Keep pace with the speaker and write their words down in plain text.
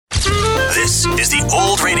This is the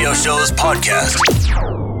Old Radio Show's podcast.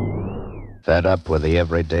 Fed up with the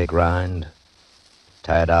everyday grind?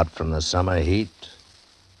 Tired out from the summer heat?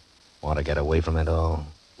 Want to get away from it all?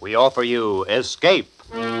 We offer you Escape.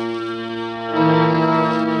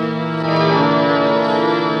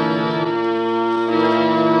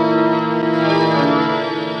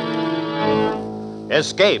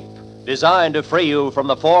 Escape, designed to free you from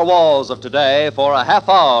the four walls of today for a half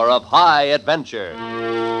hour of high adventure.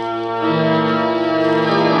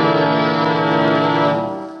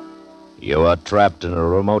 You are trapped in a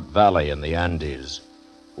remote valley in the Andes,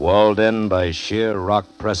 walled in by sheer rock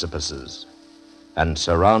precipices. And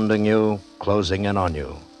surrounding you, closing in on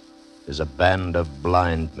you, is a band of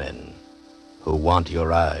blind men who want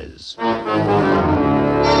your eyes.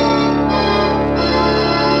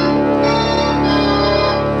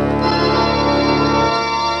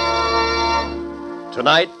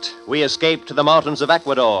 Tonight, we escape to the mountains of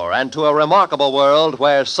Ecuador and to a remarkable world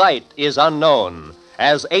where sight is unknown,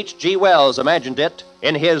 as H.G. Wells imagined it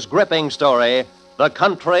in his gripping story, The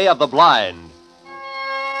Country of the Blind.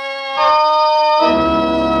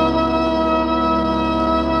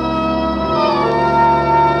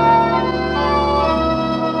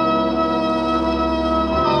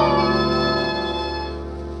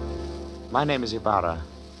 My name is Ibarra.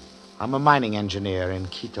 I'm a mining engineer in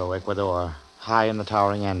Quito, Ecuador, high in the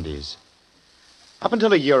towering Andes. Up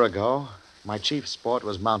until a year ago, my chief sport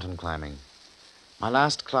was mountain climbing. My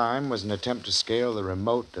last climb was an attempt to scale the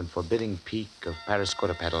remote and forbidding peak of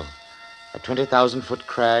Pariscotopetl, a 20,000-foot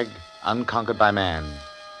crag unconquered by man.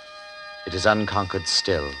 It is unconquered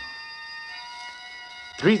still.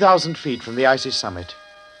 3,000 feet from the icy summit,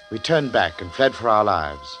 we turned back and fled for our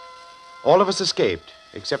lives. All of us escaped,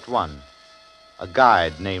 except one, a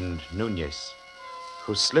guide named Nunez,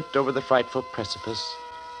 who slipped over the frightful precipice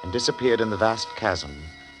and disappeared in the vast chasm,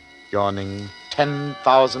 yawning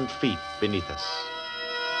 10,000 feet beneath us.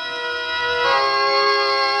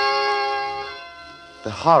 The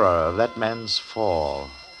horror of that man's fall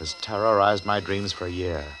has terrorized my dreams for a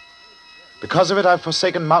year. Because of it, I've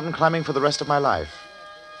forsaken mountain climbing for the rest of my life.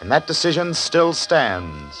 And that decision still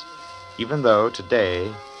stands, even though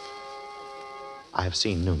today I have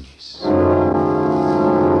seen Nunez.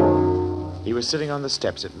 He was sitting on the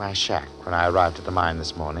steps at my shack when I arrived at the mine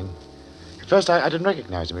this morning. At first, I didn't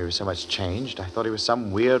recognize him. He was so much changed. I thought he was some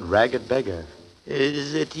weird, ragged beggar.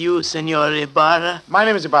 Is it you, Senor Ibarra? My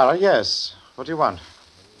name is Ibarra, yes. What do you want?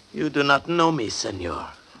 You do not know me, senor.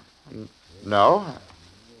 No?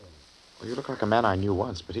 Well, you look like a man I knew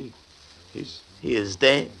once, but he's... He is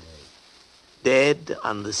dead. Dead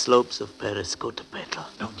on the slopes of Pariscotopetl.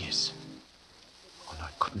 Nunez. Oh, no,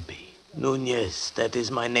 it couldn't be. Nunez, that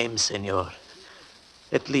is my name, senor.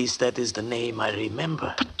 At least that is the name I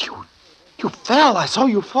remember. But you fell. I saw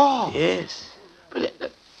you fall. Yes. But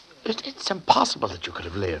it's impossible that you could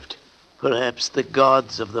have lived. Perhaps the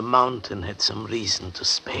gods of the mountain had some reason to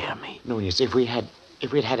spare me. Nunez, if we'd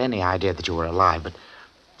had any idea that you were alive, but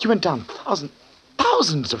you went down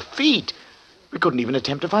thousands of feet. We couldn't even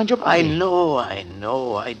attempt to find your body. I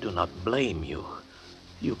know. I do not blame you.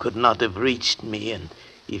 You could not have reached me, and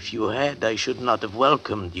if you had, I should not have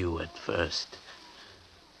welcomed you at first.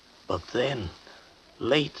 But then,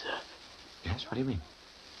 later... Yes, what do you mean?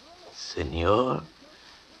 Senor,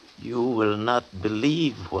 you will not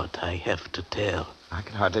believe what I have to tell. I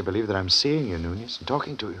can hardly believe that I'm seeing you, Nunez, and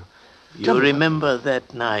talking to you. You remember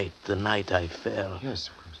that night, the night I fell? Yes,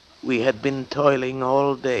 of course. We had been toiling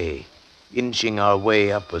all day, inching our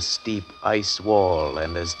way up a steep ice wall,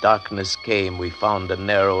 and as darkness came, we found a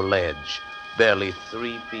narrow ledge, barely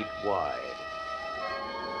 3 feet wide.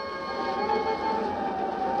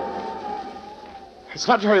 It's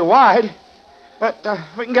not very wide, but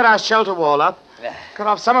we can get our shelter wall up. Cut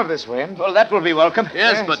off some of this wind. Well, that will be welcome.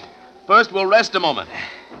 Yes, but first we'll rest a moment.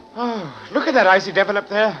 Oh, look at that icy devil up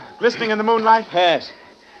there, glistening in the moonlight. Yes.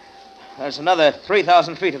 There's another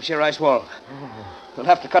 3,000 feet of sheer ice wall. We'll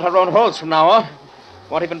have to cut our own holes from now on.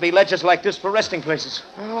 Won't even be ledges like this for resting places.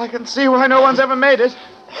 Well, I can see why no one's ever made it.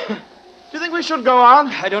 Do you think we should go on?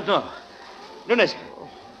 I don't know. Nunez,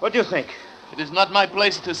 what do you think? It is not my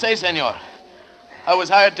place to say, senor. I was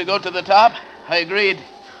hired to go to the top. I agreed.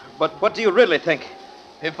 But what do you really think?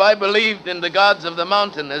 If I believed in the gods of the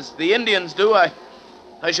mountain as the Indians do, I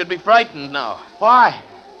should be frightened now. Why?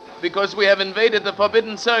 Because we have invaded the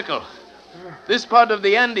Forbidden Circle. This part of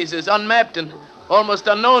the Andes is unmapped and almost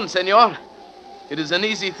unknown, senor. It is an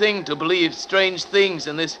easy thing to believe strange things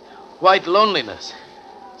in this white loneliness.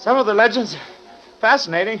 Some of the legends are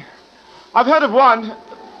fascinating. I've heard of one,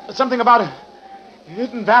 something about a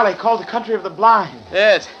hidden valley called the Country of the Blind.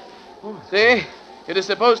 Yes. See? It is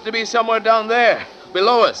supposed to be somewhere down there,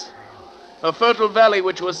 below us. A fertile valley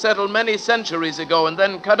which was settled many centuries ago and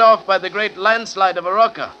then cut off by the great landslide of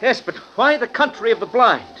Araka. Yes, but why the country of the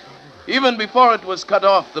blind? Even before it was cut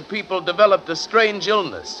off, the people developed a strange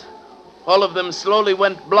illness. All of them slowly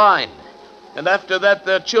went blind, and after that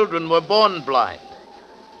their children were born blind.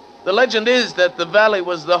 The legend is that the valley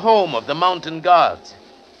was the home of the mountain gods.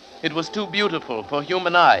 It was too beautiful for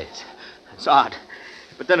human eyes. It's odd.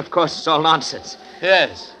 But then, of course, it's all nonsense.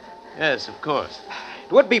 Yes, of course.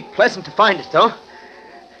 It would be pleasant to find it, though.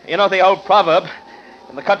 You know the old proverb,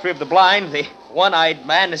 in the country of the blind, the one-eyed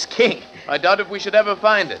man is king. I doubt if we should ever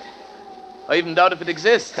find it. I even doubt if it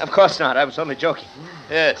exists. Of course not. I was only joking.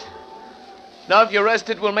 Yes. Now, if you're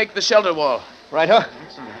rested, we'll make the shelter wall. Right-o.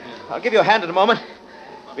 I'll give you a hand in a moment.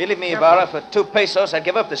 Believe me, Ibarra, for 2 pesos, I'd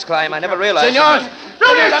give up this climb. I never realized... Senor!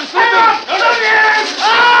 Senor, I'm slipping!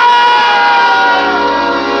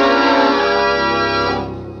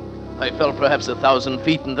 I fell perhaps 1,000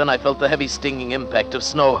 feet, and then I felt the heavy stinging impact of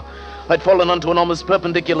snow. I'd fallen onto an almost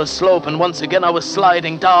perpendicular slope, and once again I was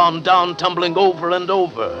sliding down, tumbling over and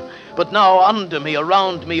over. But now under me,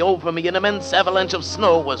 around me, over me, an immense avalanche of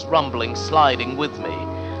snow was rumbling, sliding with me.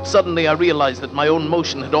 Suddenly I realized that my own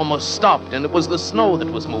motion had almost stopped, and it was the snow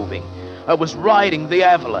that was moving. I was riding the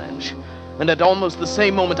avalanche, and at almost the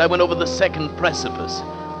same moment I went over the second precipice.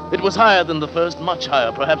 It was higher than the first, much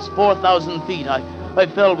higher, perhaps 4,000 feet. I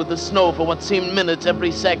fell with the snow for what seemed minutes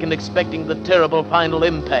every second, expecting the terrible final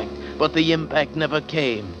impact, but the impact never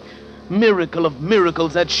came. Miracle of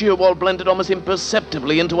miracles, that sheer wall blended almost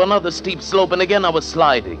imperceptibly into another steep slope, and again I was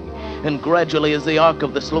sliding. And gradually, as the arc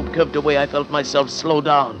of the slope curved away, I felt myself slow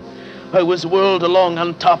down. I was whirled along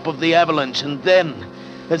on top of the avalanche, and then,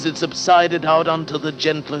 as it subsided out onto the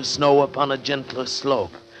gentler snow upon a gentler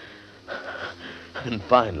slope. And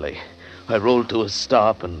finally, I rolled to a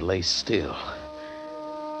stop and lay still.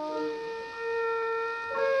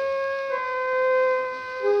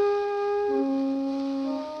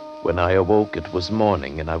 When I awoke, it was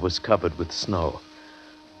morning, and I was covered with snow.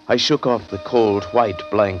 I shook off the cold, white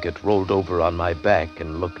blanket rolled over on my back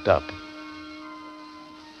and looked up.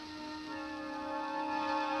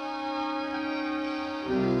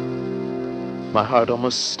 My heart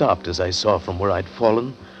almost stopped as I saw from where I'd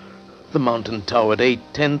fallen. The mountain towered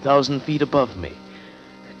 8,000-10,000 feet above me.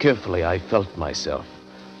 Carefully, I felt myself.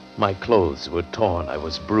 My clothes were torn. I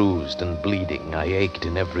was bruised and bleeding. I ached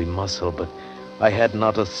in every muscle, but I had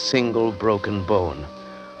not a single broken bone.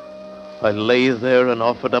 I lay there and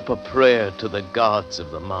offered up a prayer to the gods of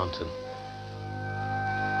the mountain.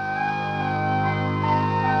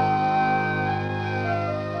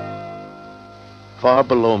 Far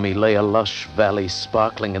below me lay a lush valley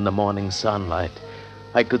sparkling in the morning sunlight.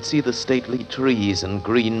 I could see the stately trees and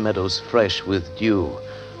green meadows fresh with dew.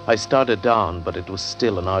 I started down, but it was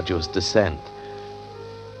still an arduous descent.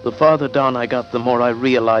 The farther down I got, the more I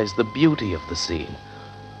realized the beauty of the scene.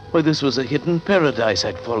 Why, this was a hidden paradise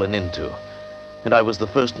I'd fallen into, and I was the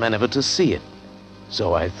first man ever to see it.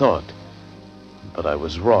 So I thought. But I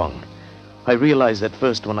was wrong. I realized that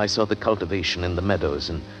first when I saw the cultivation in the meadows,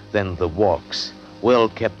 and then the walks,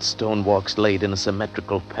 well-kept stone walks laid in a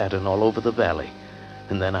symmetrical pattern all over the valley.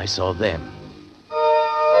 And then I saw them.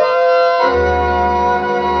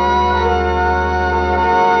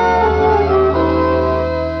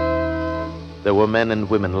 There were men and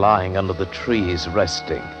women lying under the trees,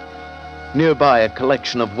 resting. Nearby, a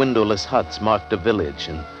collection of windowless huts marked a village,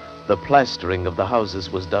 and the plastering of the houses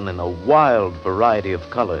was done in a wild variety of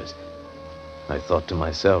colors. I thought to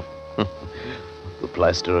myself, the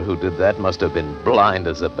plasterer who did that must have been blind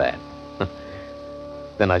as a bat.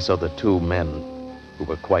 Then I saw the 2 men who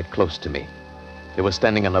were quite close to me. They were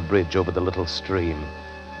standing on a bridge over the little stream.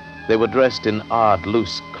 They were dressed in odd,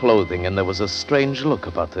 loose clothing, and there was a strange look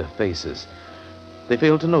about their faces. They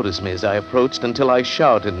failed to notice me as I approached until I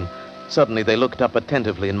shouted, and suddenly they looked up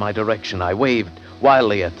attentively in my direction. I waved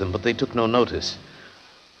wildly at them, but they took no notice.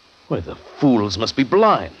 Why, the fools must be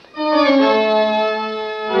blind.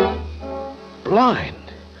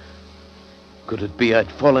 Blind? Could it be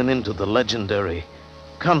I'd fallen into the legendary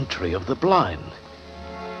country of the blind?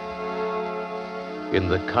 In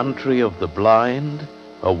the country of the blind,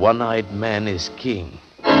 a one-eyed man is king.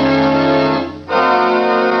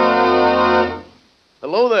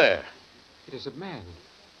 Hello there. It is a man,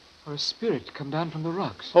 or a spirit come down from the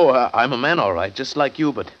rocks. Oh, I'm a man, all right, just like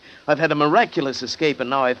you, but I've had a miraculous escape, and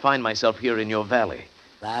now I find myself here in your valley.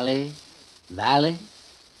 Valley? Valley?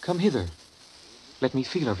 Come hither. Let me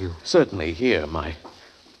feel of you. Certainly, here, my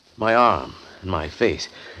arm and my face.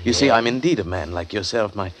 You see, I'm indeed a man like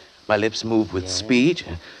yourself. My lips move with speech.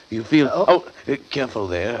 You feel... Careful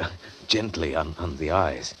there. gently on the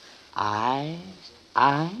eyes. Eyes?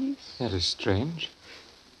 Eyes? That is strange.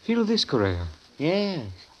 Feel this, Correa. Yes,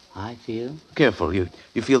 I feel. Careful, you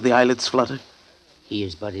feel the eyelids flutter? He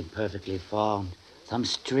is but imperfectly formed. Some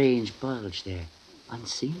strange bulge there.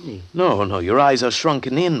 Unseemly. No, your eyes are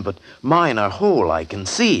shrunken in, but mine are whole. I can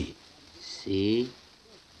see. See?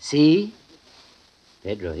 See?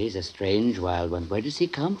 Pedro, he's a strange wild one. Where does he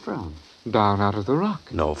come from? Down out of the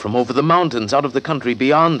rock. No, from over the mountains, out of the country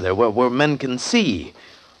beyond there, where men can see.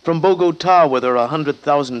 From Bogota, where there are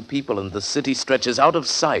 100,000 people and the city stretches out of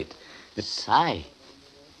sight. Sight?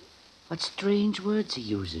 What strange words he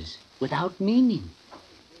uses, without meaning.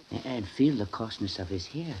 And feel the coarseness of his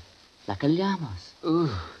hair, like a llama's. Ugh.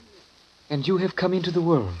 And you have come into the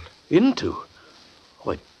world. Into?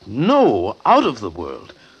 Why, no, out of the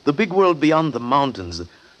world. The big world beyond the mountains.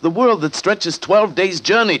 The world that stretches 12 days'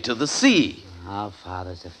 journey to the sea. Our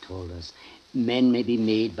fathers have told us men may be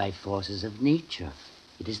made by forces of nature.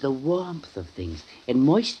 It is the warmth of things, and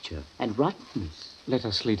moisture, and rottenness. Let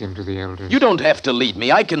us lead him to the elders. You don't have to lead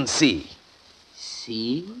me. I can see.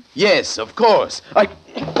 See? Yes, of course. I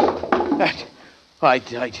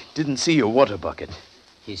didn't see your water bucket.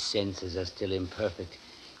 His senses are still imperfect.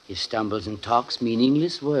 He stumbles and talks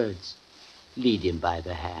meaningless words. Lead him by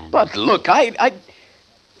the hand. But look,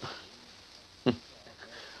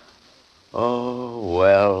 Oh,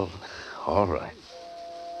 well, all right.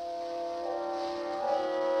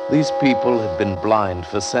 These people had been blind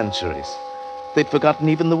for centuries. They'd forgotten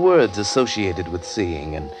even the words associated with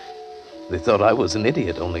seeing, and they thought I was an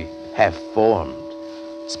idiot, only half-formed.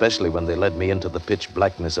 Especially when they led me into the pitch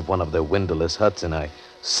blackness of one of their windowless huts, and I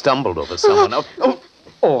stumbled over someone else.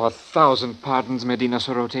 Oh, 1,000 pardons, Medina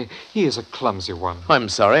Sarote. He is a clumsy one. I'm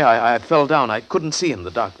sorry. I fell down. I couldn't see in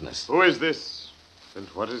the darkness. Who is this? And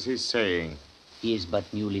what is he saying? He is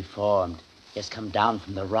but newly formed. He has come down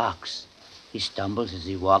from the rocks. He stumbles as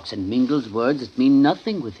he walks and mingles words that mean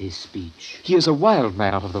nothing with his speech. He is a wild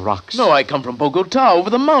man out of the rocks. No, I come from Bogota, over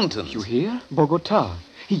the mountains. You hear? Bogota.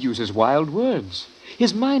 He uses wild words.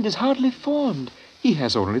 His mind is hardly formed. He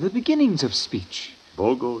has only the beginnings of speech.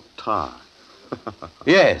 Bogota.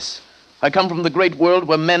 Yes. I come from the great world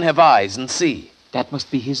where men have eyes and see. That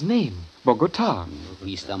must be his name, Bogota.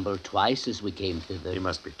 We stumbled twice as we came thither. He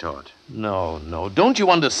must be taught. No. Don't you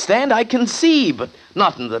understand? I can see, but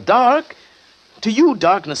not in the dark. To you,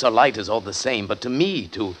 darkness or light is all the same, but to me,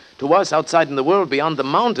 to us outside in the world beyond the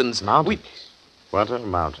mountains... Mountains? What are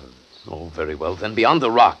mountains? Oh, very well, then beyond the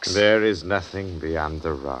rocks. There is nothing beyond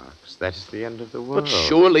the rocks. That is the end of the world. But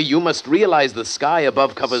surely you must realize the sky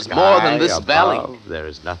above covers more than this valley. There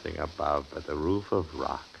is nothing above but the roof of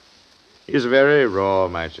rock. He is very raw,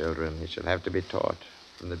 my children. He shall have to be taught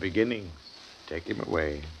from the beginning. Take him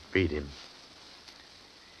away. Feed him.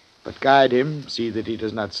 But guide him. See that he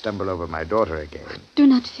does not stumble over my daughter again. Do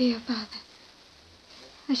not fear, Father.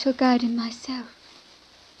 I shall guide him myself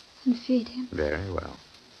and feed him. Very well.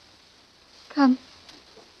 Come,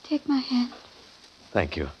 take my hand.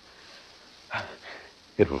 Thank you.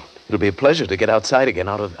 It'll be a pleasure to get outside again,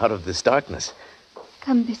 out of this darkness.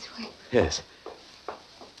 Come this way. Yes.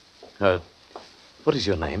 What is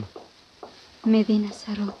your name? Medina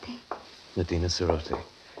Sarote. Medina Sarote.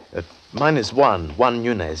 Mine is Juan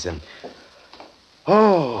Nunez, and...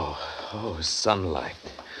 Oh, sunlight.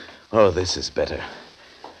 Oh, this is better.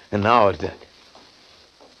 And now,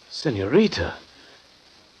 Senorita,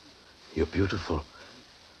 you're beautiful.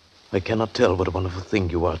 I cannot tell what a wonderful thing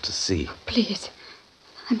you are to see. Please,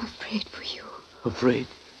 I'm afraid for you. Afraid?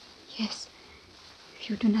 Yes. If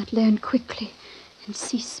you do not learn quickly and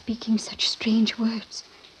cease speaking such strange words,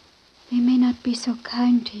 they may not be so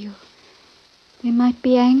kind to you. They might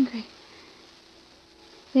be angry.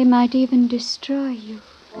 They might even destroy you.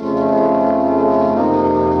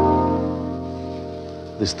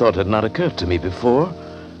 This thought had not occurred to me before,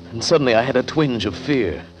 and suddenly I had a twinge of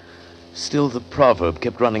fear. Still, the proverb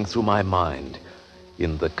kept running through my mind.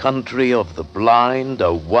 In the country of the blind,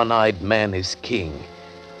 a one-eyed man is king.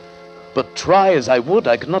 But try as I would,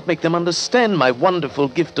 I could not make them understand my wonderful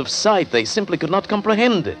gift of sight. They simply could not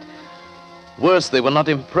comprehend it. Worse, they were not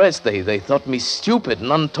impressed. They thought me stupid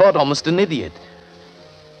and untaught, almost an idiot.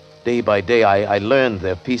 Day by day, I learned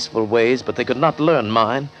their peaceful ways, but they could not learn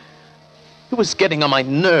mine. It was getting on my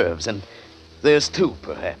nerves, and theirs too,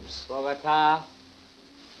 perhaps.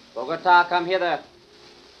 Bogota, come hither.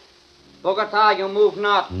 Bogota, you move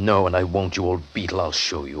not. No, and I won't, you old beetle. I'll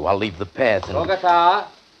show you. I'll leave the path and... Bogota,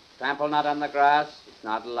 trample not on the grass. It's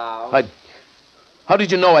not allowed. How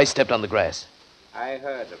did you know I stepped on the grass? I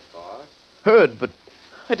heard, of course. Heard, but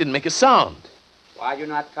I didn't make a sound. Why do you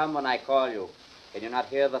not come when I call you? Can you not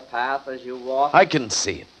hear the path as you walk? I can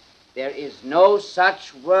see it. There is no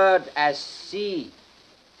such word as see.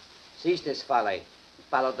 Cease this folly.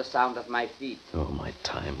 Follow the sound of my feet. Oh, my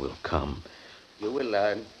time will come. You will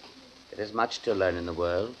learn. There is much to learn in the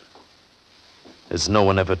world. Has no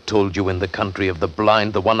one ever told you in the country of the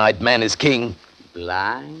blind the one-eyed man is king?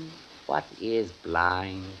 Blind? What is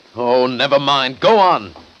blind? Oh, never mind. Go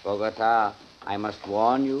on. Bogota, I must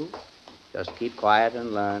warn you. Just keep quiet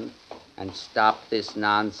and learn. And stop this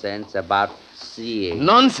nonsense about seeing.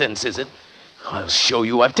 Nonsense, is it? I'll show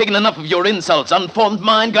you. I've taken enough of your insults. Unformed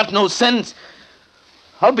mind, got no sense.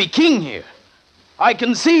 I'll be king here. I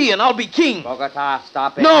can see, and I'll be king. Bogota,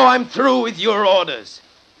 stop it. No, I'm through with your orders.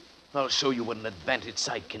 I'll show you what an advantage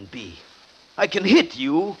sight can be. I can hit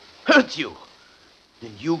you, hurt you.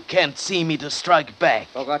 And you can't see me to strike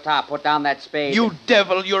back. Bogota, put down that spade. You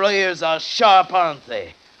devil, your ears are sharp, aren't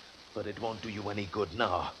they? But it won't do you any good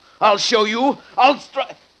now. I'll show you. I'll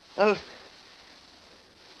strike.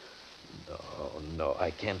 No,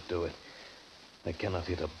 I can't do it. I cannot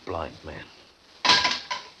hit a blind man.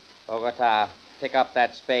 Bogota, pick up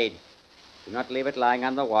that spade. Do not leave it lying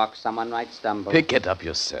on the walk. Someone might stumble. Pick it up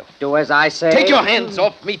yourself. Do as I say. Take your hands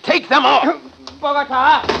off me. Take them off.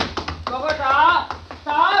 Bogota! Bogota!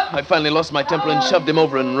 Stop! I finally lost my temper and shoved him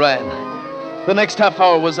over and ran. The next half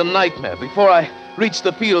hour was a nightmare. Before I reached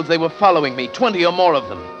the fields, they were following me, 20 or more of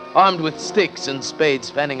them, armed with sticks and spades,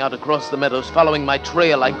 fanning out across the meadows, following my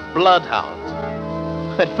trail like bloodhounds.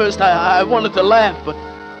 At first, I wanted to laugh, but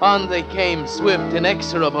on they came, swift,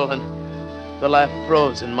 inexorable, and the laugh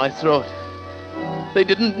froze in my throat. They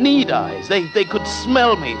didn't need eyes. They could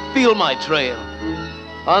smell me, feel my trail.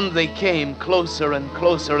 On they came, closer and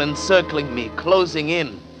closer, encircling me, closing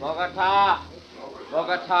in. Bogota!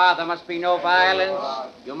 Bogota, there must be no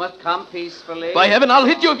violence. You must come peacefully. By heaven, I'll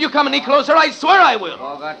hit you if you come any closer. I swear I will.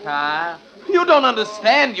 Bogota. You don't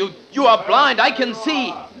understand. You are blind. I can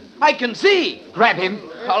see. I can see. Grab him.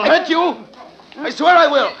 I'll hurt you. I swear I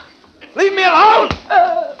will. Leave me alone.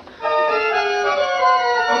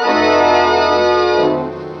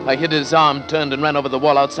 I hit his arm, turned, and ran over the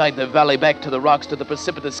wall outside the valley, back to the rocks, to the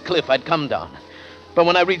precipitous cliff I'd come down. But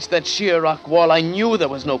when I reached that sheer rock wall, I knew there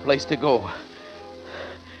was no place to go.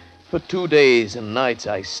 For 2 days and nights,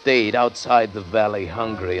 I stayed outside the valley,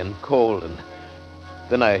 hungry and cold, and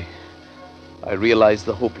then I realized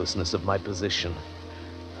the hopelessness of my position.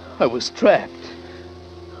 I was trapped.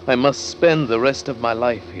 I must spend the rest of my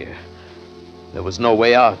life here. There was no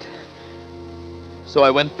way out. So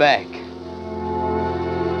I went back.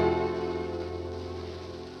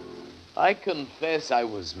 I confess I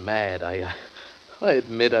was mad. I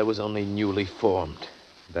admit I was only newly formed.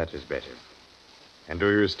 That is better. And do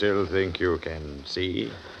you still think you can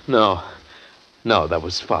see? No, that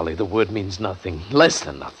was folly. The word means nothing. Less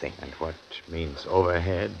than nothing. And what means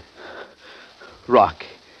overhead? Rock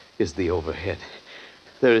is the overhead.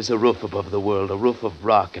 There is a roof above the world, a roof of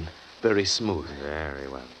rock and very smooth. Very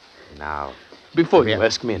well. Now... Before you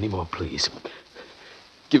ask me any more, please,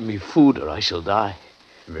 give me food or I shall die.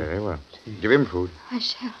 Very well. Give him food. I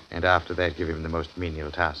shall. And after that, give him the most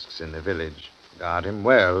menial tasks in the village. Guard him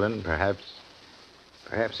well, and perhaps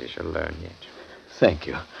he shall learn yet. Thank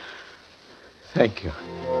you. Thank you.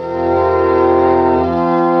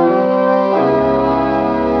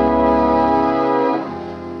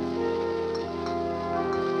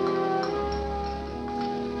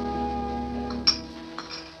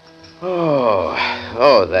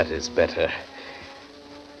 Oh, that is better.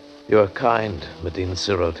 You're kind, Medina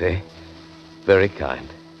Cerote. Very kind.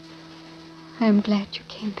 I am glad you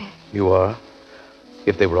came back. You are?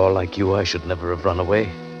 If they were all like you, I should never have run away.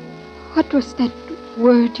 What was that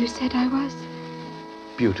word you said I was?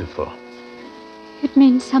 Beautiful. It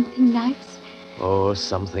means something nice. Oh,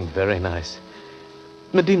 something very nice.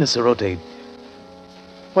 Medina Cerote,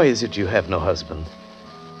 why is it you have no husband?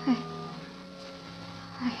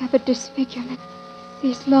 I have a disfigurement.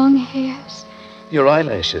 These long hairs. Your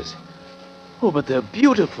eyelashes. Oh, but they're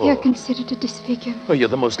beautiful. They're considered a disfigurement. Oh, you're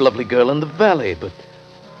the most lovely girl in the valley, but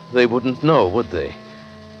they wouldn't know, would they?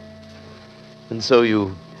 And so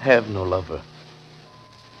you have no lover?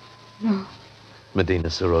 No. Medina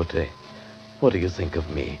Cerote, what do you think of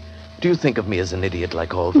me? Do you think of me as an idiot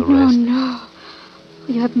like all the rest? No.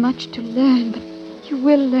 You have much to learn, but you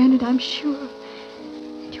will learn it, I'm sure.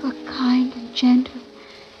 And you are kind and gentle.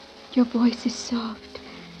 Your voice is soft.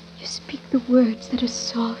 You speak the words that are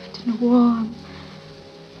soft and warm.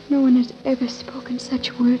 No one has ever spoken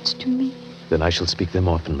such words to me. Then I shall speak them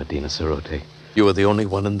often, Medina Cerote. You are the only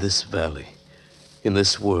one in this valley, in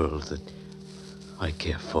this world that I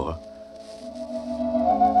care for.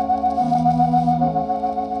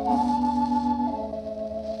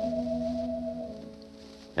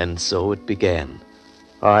 And so it began.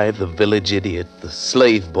 I, the village idiot, the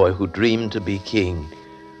slave boy who dreamed to be king,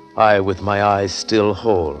 I, with my eyes still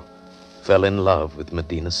whole, fell in love with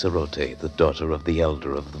Medina Sarote, the daughter of the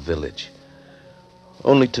elder of the village.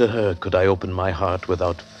 Only to her could I open my heart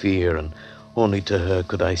without fear, and only to her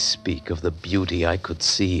could I speak of the beauty I could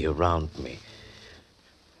see around me.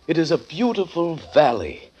 It is a beautiful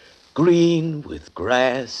valley, green with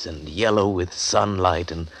grass and yellow with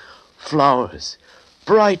sunlight, and flowers,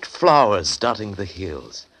 bright flowers dotting the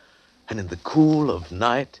hills. And in the cool of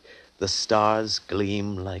night, the stars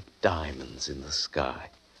gleam like diamonds in the sky.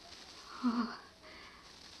 Oh,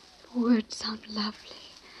 the words sound lovely.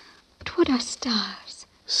 But what are stars?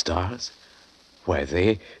 Stars? Why,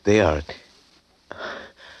 they are...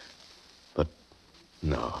 But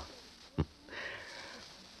no.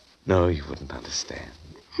 No, you wouldn't understand.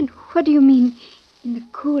 And what do you mean, in the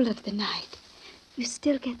cool of the night? You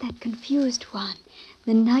still get that confused one.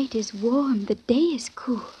 The night is warm, the day is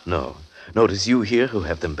cool. No, it is you here who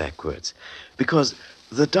have them backwards. Because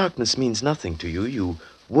the darkness means nothing to you. You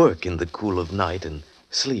work in the cool of night and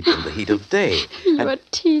sleep in the heat of day. You are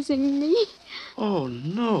teasing me. Oh,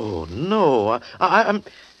 no. I'm...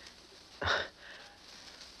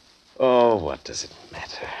 Oh, what does it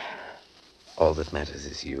matter? All that matters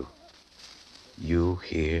is you. You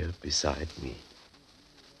here beside me.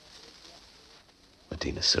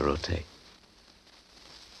 Medina Sarote,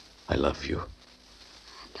 I love you.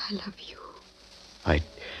 And I love you.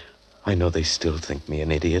 I know they still think me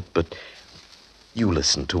an idiot, but you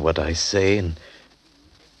listen to what I say, and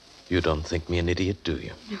you don't think me an idiot, do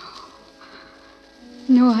you?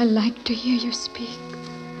 No, I like to hear you speak.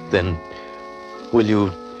 Then, would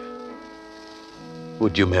you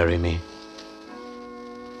marry me?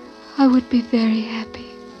 I would be very happy.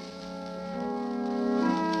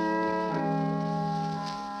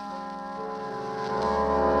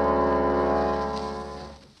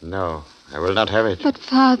 No, I will not have it. But,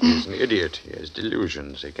 Father... He's an idiot. He has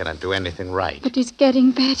delusions. He cannot do anything right. But he's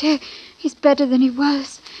getting better. He's better than he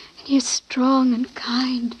was. And he is strong and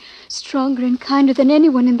kind. Stronger and kinder than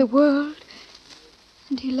anyone in the world.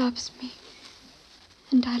 And he loves me.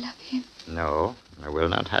 And I love him. No, I will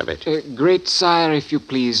not have it. Great sire, if you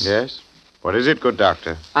please. Yes? What is it, good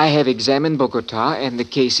doctor? I have examined Bogota, and the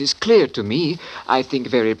case is clear to me. I think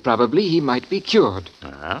very probably he might be cured.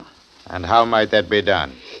 And how might that be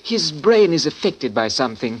done? His brain is affected by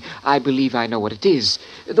something. I believe I know what it is.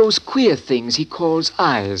 Those queer things he calls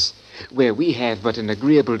eyes. Where we have but an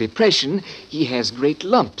agreeable depression, he has great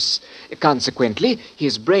lumps. Consequently,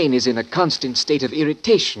 his brain is in a constant state of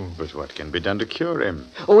irritation. But what can be done to cure him?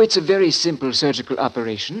 Oh, it's a very simple surgical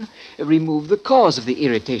operation. Remove the cause of the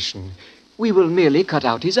irritation. We will merely cut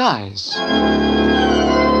out his eyes.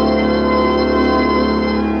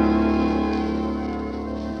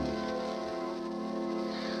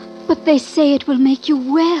 But they say it will make you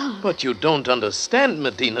well. But you don't understand,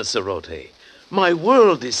 Medina Sarote. My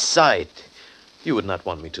world is sight. You would not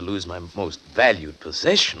want me to lose my most valued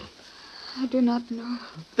possession. I do not know.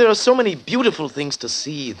 There are so many beautiful things to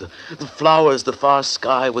see. The flowers, the far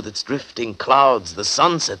sky with its drifting clouds, the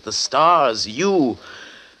sunset, the stars, you.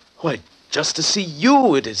 Why, just to see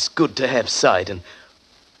you, it is good to have sight, and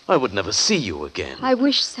I would never see you again. I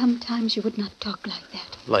wish sometimes you would not talk like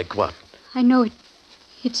that. Like what? I know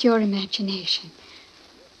it's your imagination.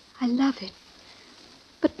 I love it.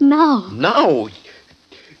 But now... Now?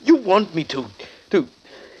 You want me to...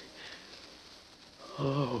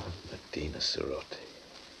 Oh, Medina Sarote.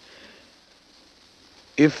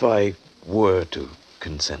 If I were to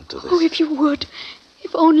consent to this... Oh, if you would.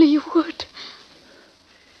 If only you would.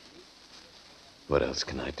 What else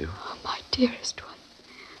can I do? Oh, my dearest one.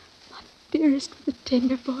 My dearest with a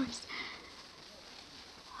tender voice.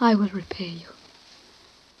 I will repay you.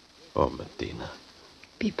 Oh, Medina.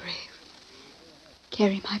 Be brave.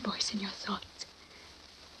 Carry my voice in your thoughts.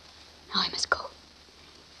 Now I must go.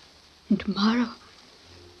 And tomorrow...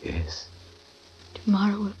 Yes?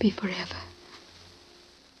 Tomorrow will be forever.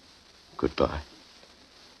 Goodbye.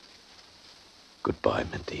 Goodbye,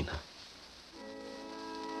 Medina.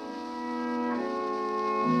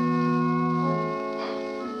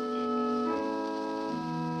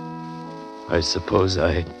 I suppose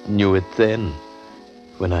I knew it then,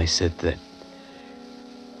 when I said that.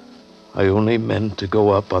 I only meant to go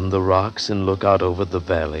up on the rocks and look out over the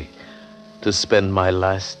valley, to spend my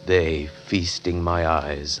last day feasting my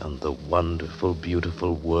eyes on the wonderful,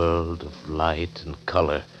 beautiful world of light and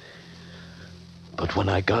color. But when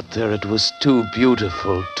I got there, it was too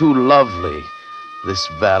beautiful, too lovely, this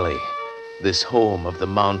valley, this home of the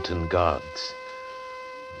mountain gods.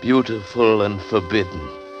 Beautiful and forbidden.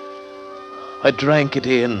 I drank it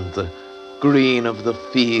in, the green of the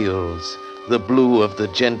fields, the blue of the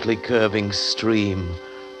gently curving stream,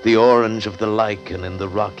 the orange of the lichen in the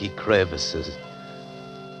rocky crevices.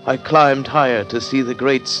 I climbed higher to see the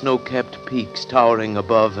great snow-capped peaks towering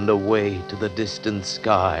above and away to the distant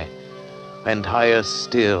sky, and higher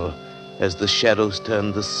still as the shadows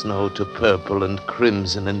turned the snow to purple and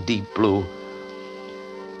crimson and deep blue.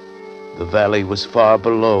 The valley was far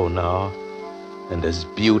below now, and as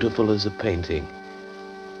beautiful as a painting.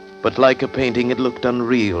 But like a painting, it looked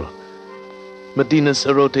unreal. Medina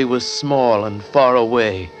Sarote was small and far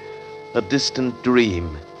away, a distant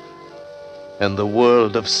dream. And the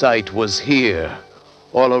world of sight was here,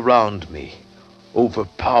 all around me,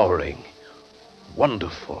 overpowering,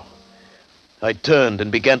 wonderful. I turned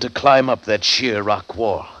and began to climb up that sheer rock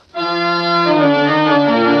wall.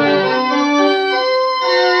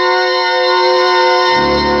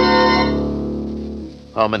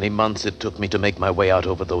 How many months it took me to make my way out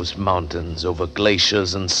over those mountains, over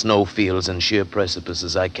glaciers and snowfields and sheer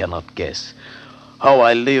precipices, I cannot guess. How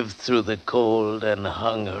I lived through the cold and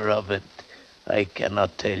hunger of it, I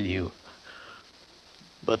cannot tell you.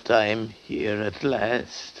 But I'm here at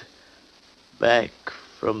last, back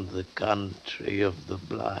from the country of the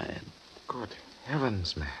blind. Good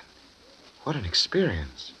heavens, man. What an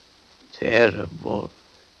experience. Terrible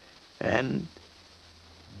and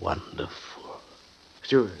wonderful.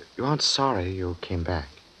 But you aren't sorry you came back?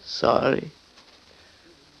 Sorry?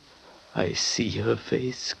 I see her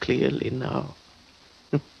face clearly now.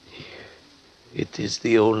 It is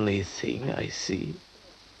the only thing I see.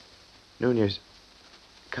 Nunez,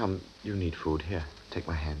 come, you need food. Here, take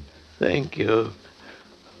my hand. Thank you.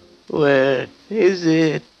 Where is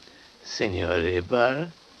it, Senor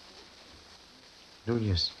Ibarra?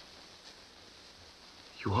 Nunez,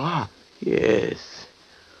 you are? Yes.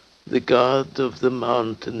 The god of the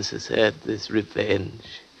mountains has had this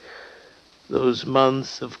revenge. Those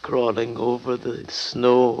months of crawling over the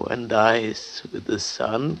snow and ice with the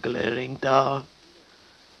sun glaring down.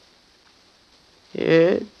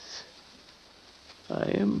 Yes,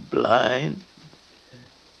 I am blind.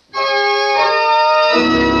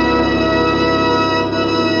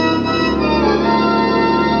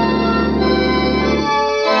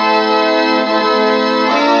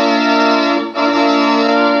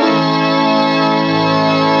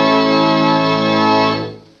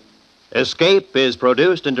 Escape is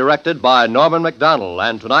produced and directed by Norman MacDonald,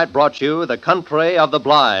 and tonight brought you The Country of the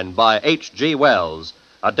Blind by H.G. Wells,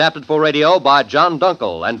 adapted for radio by John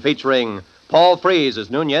Dunkel, and featuring Paul Frees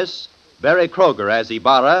as Nunez, Barry Kroger as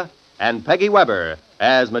Ibarra, and Peggy Weber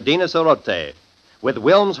as Medina Sarote, with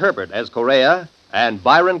Wilms Herbert as Correa and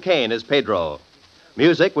Byron Kane as Pedro.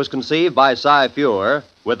 Music was conceived by Cy Feuer,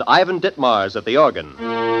 with Ivan Ditmars at the organ.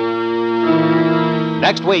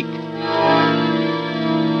 Next week.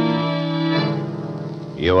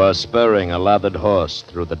 You are spurring a lathered horse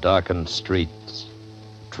through the darkened streets,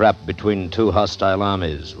 trapped between two hostile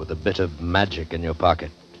armies with a bit of magic in your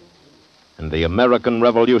pocket, and the American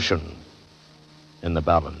Revolution in the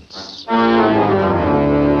balance.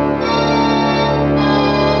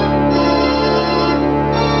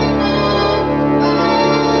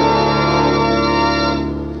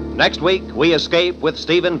 Next week, we escape with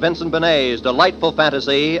Stephen Vincent Benet's delightful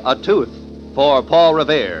fantasy, A Tooth, for Paul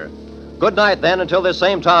Revere. Good night, then, until this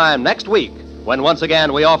same time next week, when once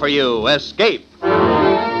again we offer you Escape.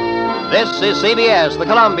 This is CBS, the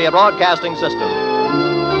Columbia Broadcasting System.